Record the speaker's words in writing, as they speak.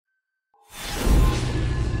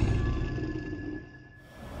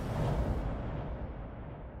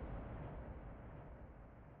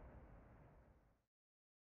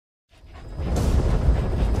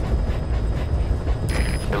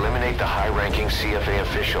high-ranking CFA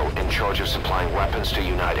official in charge of supplying weapons to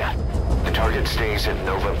United. The target stays at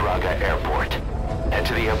Nova Braga Airport. Head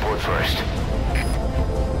to the airport first.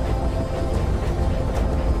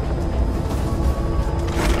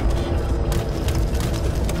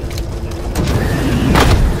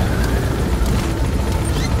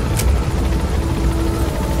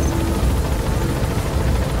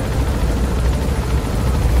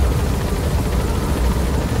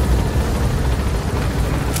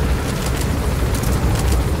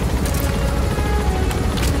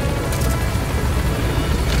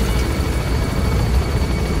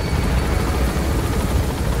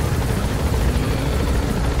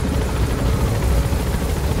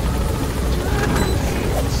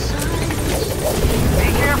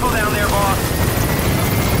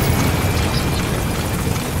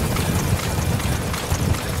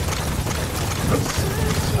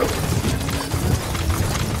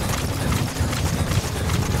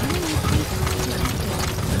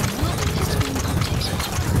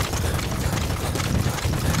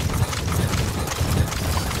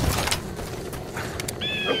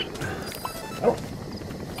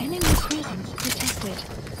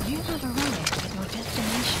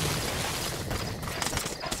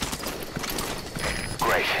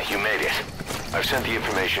 I've sent the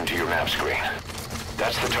information to your map screen.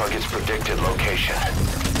 That's the target's predicted location.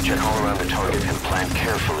 Check all around the target and plan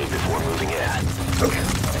carefully before moving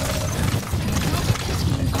in.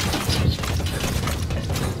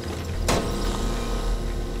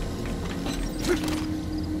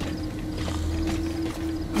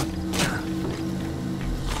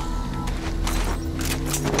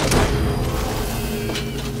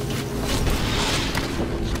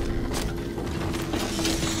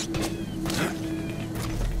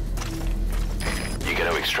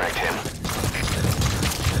 Extract him.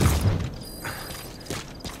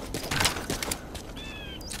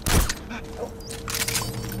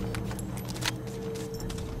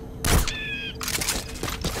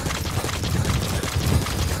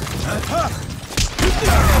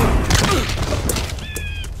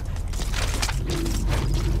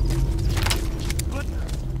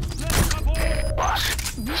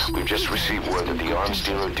 Boss, we've just received word that the arms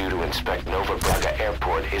dealer due to inspect Nova Braga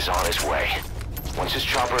Airport is on his way. Once his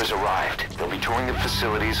chopper has arrived, they'll be touring the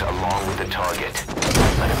facilities along with the target.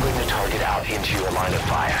 Let him bring the target out into your line of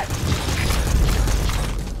fire.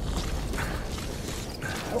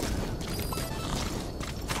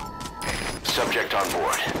 Subject on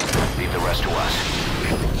board. Leave the rest to us.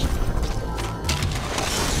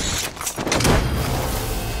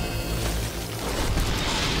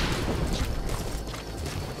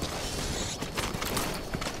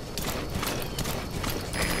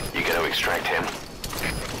 You gotta extract him.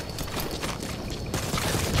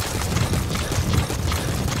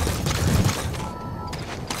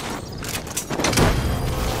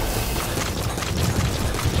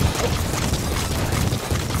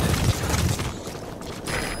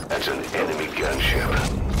 That's an enemy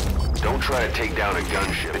gunship. Don't try to take down a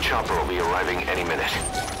gunship. The chopper will be arriving any minute.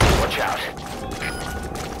 Watch out.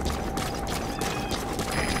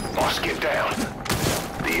 Boss, get down.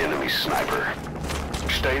 The enemy sniper.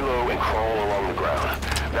 Stay low and crawl along the ground.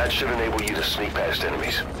 That should enable you to sneak past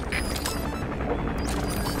enemies.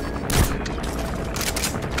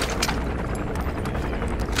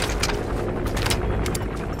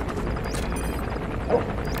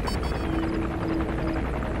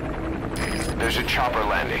 There's a chopper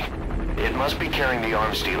landing. It must be carrying the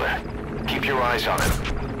arms dealer. Keep your eyes on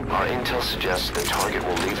him. Our intel suggests the target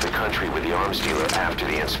will leave the country with the arms dealer after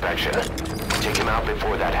the inspection. Take him out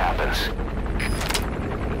before that happens.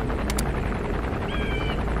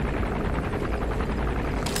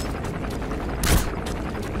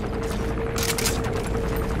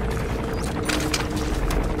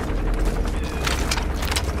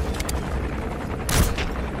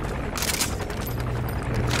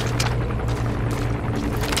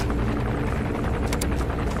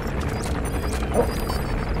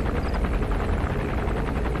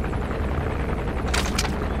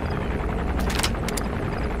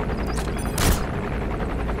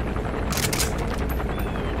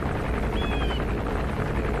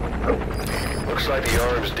 Looks like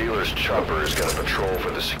the arms dealer's chopper is gonna patrol for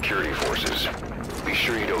the security forces. Be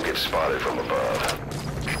sure you don't get spotted from above.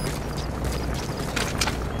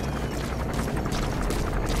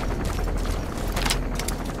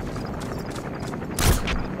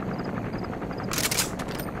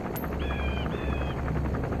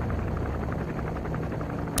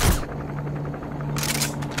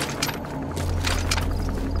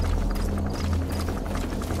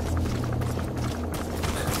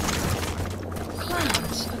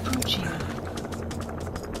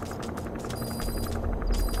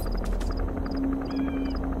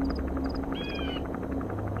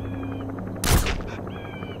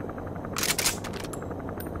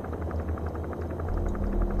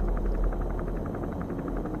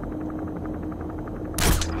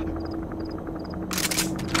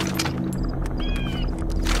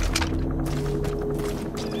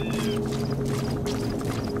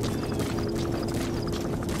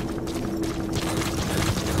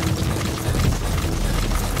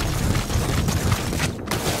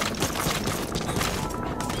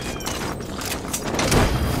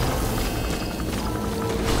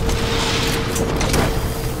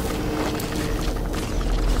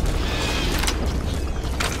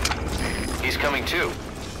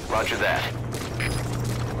 Roger that.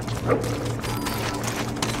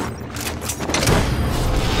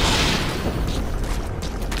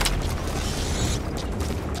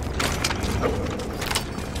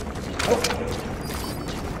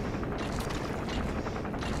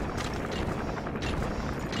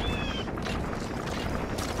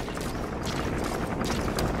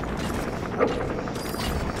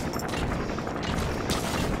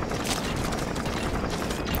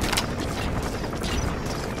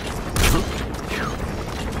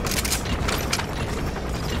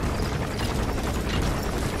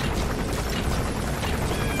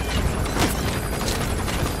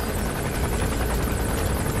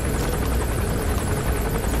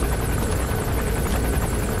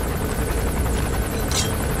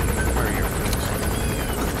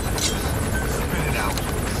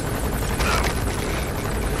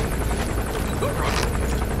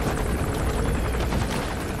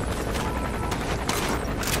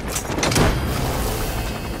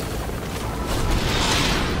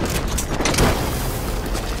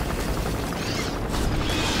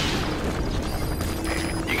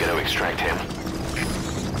 Extract him.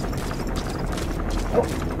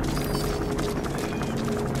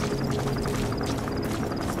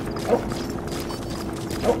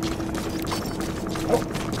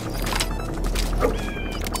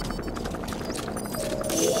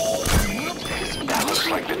 That looks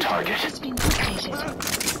like the target.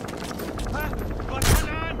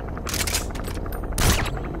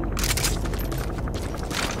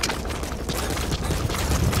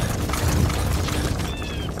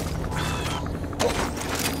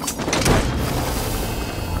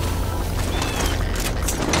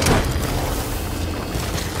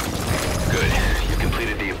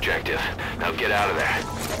 Now get out of there.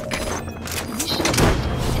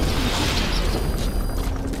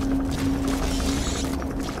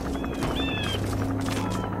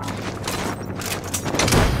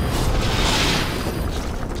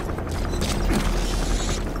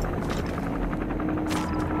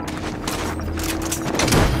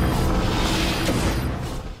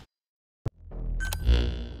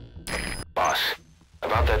 Boss,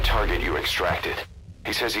 about that target you extracted.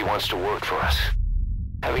 He says he wants to work for us.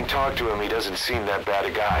 Having talked to him, he doesn't seem that bad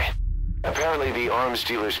a guy. Apparently, the arms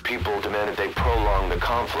dealer's people demanded they prolong the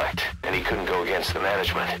conflict, and he couldn't go against the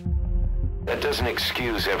management. That doesn't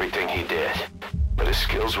excuse everything he did, but his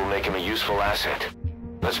skills will make him a useful asset.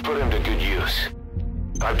 Let's put him to good use.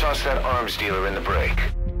 I've tossed that arms dealer in the break.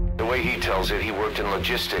 The way he tells it, he worked in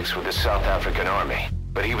logistics with the South African army,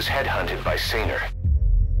 but he was headhunted by Singer.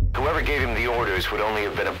 Whoever gave him the orders would only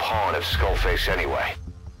have been a pawn of Skullface anyway.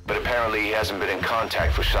 But apparently he hasn't been in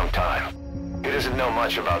contact for some time. He doesn't know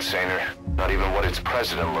much about Saner, not even what its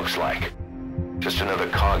president looks like. Just another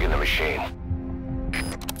cog in the machine.